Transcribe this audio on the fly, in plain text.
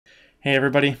Hey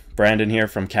everybody, Brandon here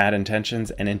from CAD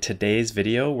Intentions, and in today's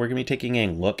video we're going to be taking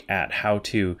a look at how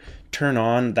to turn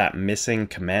on that missing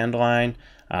command line,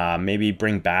 maybe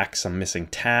bring back some missing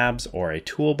tabs or a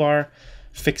toolbar,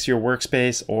 fix your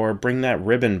workspace, or bring that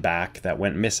ribbon back that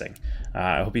went missing.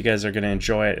 I hope you guys are going to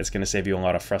enjoy it. It's going to save you a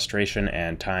lot of frustration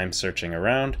and time searching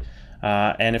around.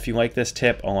 And if you like this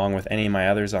tip, along with any of my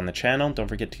others on the channel, don't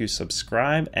forget to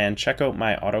subscribe and check out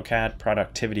my AutoCAD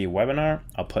productivity webinar.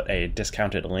 I'll put a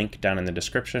discounted link down in the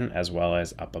description as well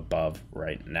as up above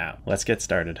right now. Let's get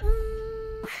started.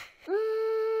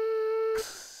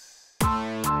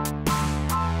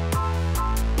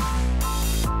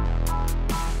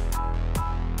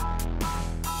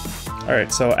 All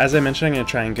right, so as I mentioned, I'm going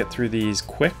to try and get through these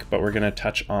quick, but we're going to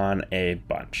touch on a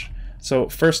bunch. So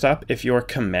first up, if your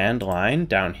command line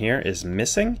down here is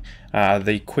missing,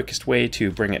 the quickest way to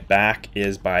bring it back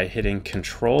is by hitting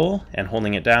Control and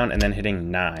holding it down and then hitting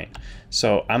 9.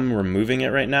 So I'm removing it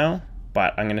right now,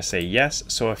 but I'm going to say yes.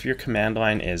 So if your command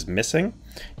line is missing,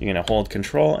 you're going to hold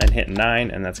Control and hit 9,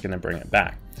 and that's going to bring it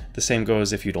back. The same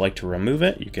goes if you'd like to remove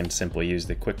it. You can simply use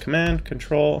the quick command,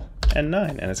 Control and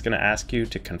 9, and it's going to ask you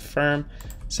to confirm.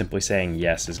 Simply saying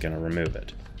yes is going to remove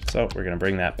it. So we're going to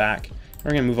bring that back.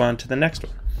 We're going to move on to the next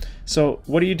one. So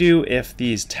what do you do if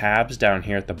these tabs down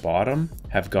here at the bottom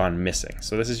have gone missing?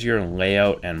 So this is your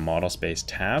layout and model space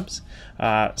tabs.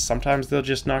 Sometimes they're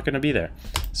just not going to be there.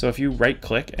 So if you right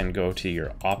click and go to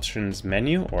your options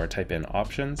menu or type in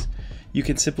options, you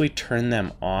can simply turn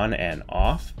them on and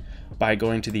off by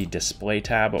going to the display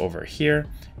tab over here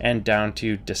and down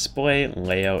to display,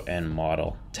 layout, and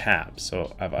model tabs.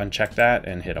 So I've unchecked that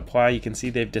and hit apply. You can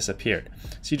see they've disappeared.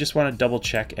 So you just want to double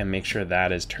check and make sure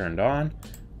that is turned on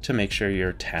to make sure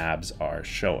your tabs are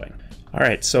showing. All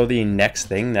right, so the next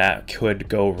thing that could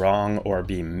go wrong or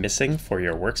be missing for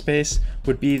your workspace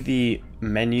would be the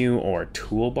menu or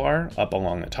toolbar up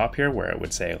along the top here where it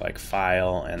would say like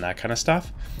file and that kind of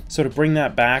stuff. So to bring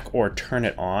that back or turn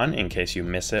it on in case you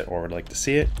miss it or would like to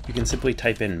see it, you can simply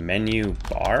type in menu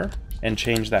bar and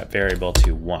change that variable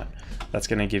to 1. That's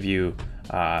going to give you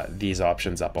these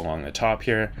options up along the top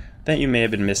here that you may have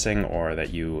been missing or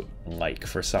that you like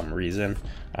for some reason.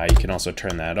 You can also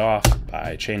turn that off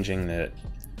by changing it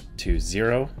to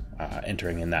 0,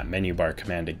 entering in that menu bar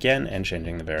command again and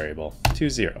changing the variable to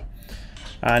 0.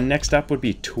 Next up would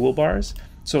be toolbars.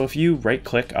 So if you right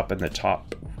click up in the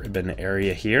top ribbon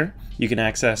area here, you can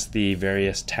access the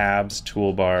various tabs,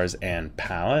 toolbars, and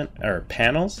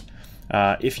panels.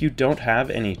 If you don't have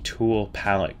any tool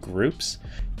palette groups,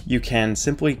 you can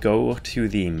simply go to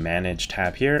the Manage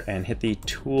tab here and hit the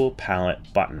Tool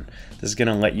Palette button. This is going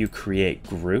to let you create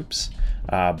groups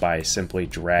by simply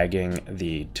dragging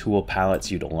the tool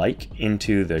palettes you'd like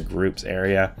into the groups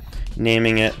area,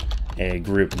 naming it a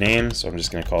group name. So I'm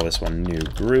just going to call this one New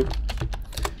Group,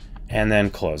 and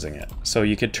then closing it. So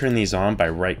you could turn these on by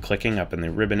right-clicking up in the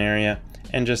ribbon area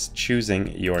and just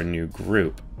choosing your new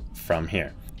group from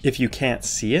here. If you can't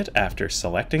see it after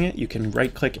selecting it, you can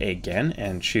right-click again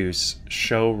and choose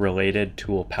Show Related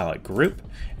Tool Palette Group,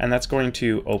 and that's going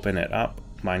to open it up.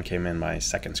 Mine came in my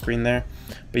second screen there,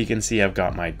 but you can see I've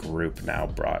got my group now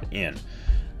brought in.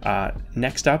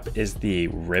 Next up is the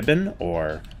ribbon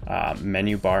or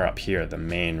menu bar up here, the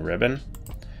main ribbon.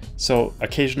 So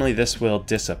occasionally this will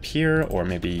disappear, or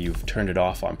maybe you've turned it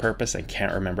off on purpose and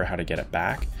can't remember how to get it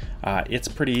back. It's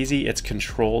pretty easy. It's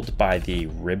controlled by the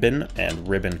ribbon and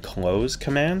ribbon close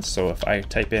commands. So if I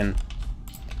type in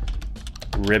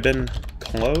ribbon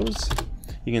close,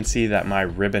 you can see that my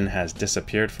ribbon has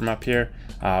disappeared from up here,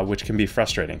 which can be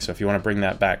frustrating. So if you want to bring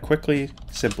that back quickly,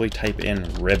 simply type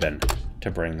in ribbon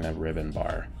to bring the ribbon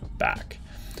bar back.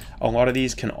 A lot of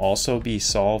these can also be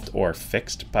solved or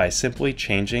fixed by simply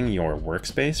changing your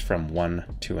workspace from one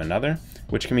to another,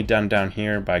 which can be done down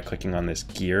here by clicking on this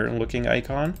gear looking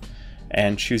icon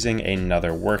and choosing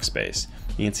another workspace.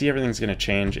 You can see everything's going to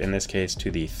change in this case to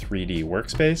the 3D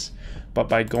workspace, but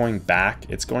by going back,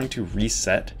 it's going to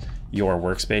reset your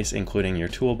workspace, including your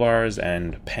toolbars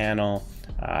and panel,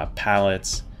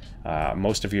 palettes,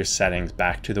 most of your settings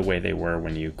back to the way they were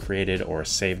when you created or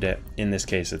saved it. In this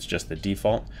case, it's just the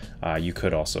default. You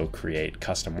could also create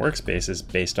custom workspaces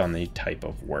based on the type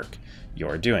of work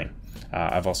you're doing.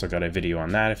 I've also got a video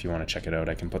on that. If you want to check it out,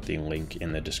 I can put the link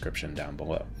in the description down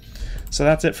below. So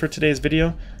that's it for today's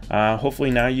video. Hopefully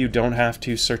now you don't have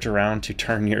to search around to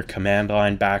turn your command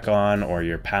line back on, or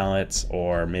your palettes,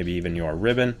 or maybe even your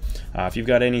ribbon. If you've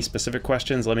got any specific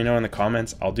questions, let me know in the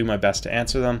comments. I'll do my best to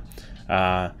answer them.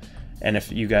 And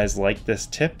if you guys like this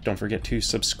tip, don't forget to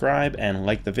subscribe and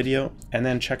like the video, and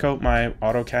then check out my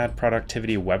AutoCAD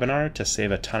productivity webinar to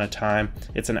save a ton of time.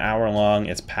 It's an hour long.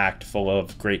 It's packed full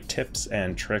of great tips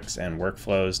and tricks and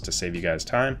workflows to save you guys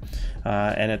time.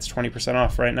 And it's 20%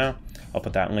 off right now. I'll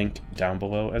put that link down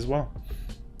below as well.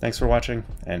 Thanks for watching,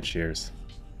 and cheers.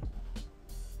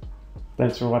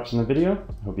 Thanks for watching the video.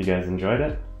 I hope you guys enjoyed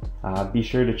it. Be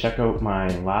sure to check out my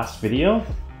last video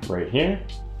right here.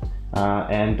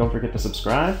 And don't forget to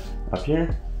subscribe up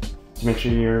here to make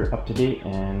sure you're up to date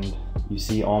and you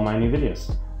see all my new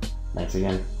videos. Thanks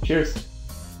again. Cheers.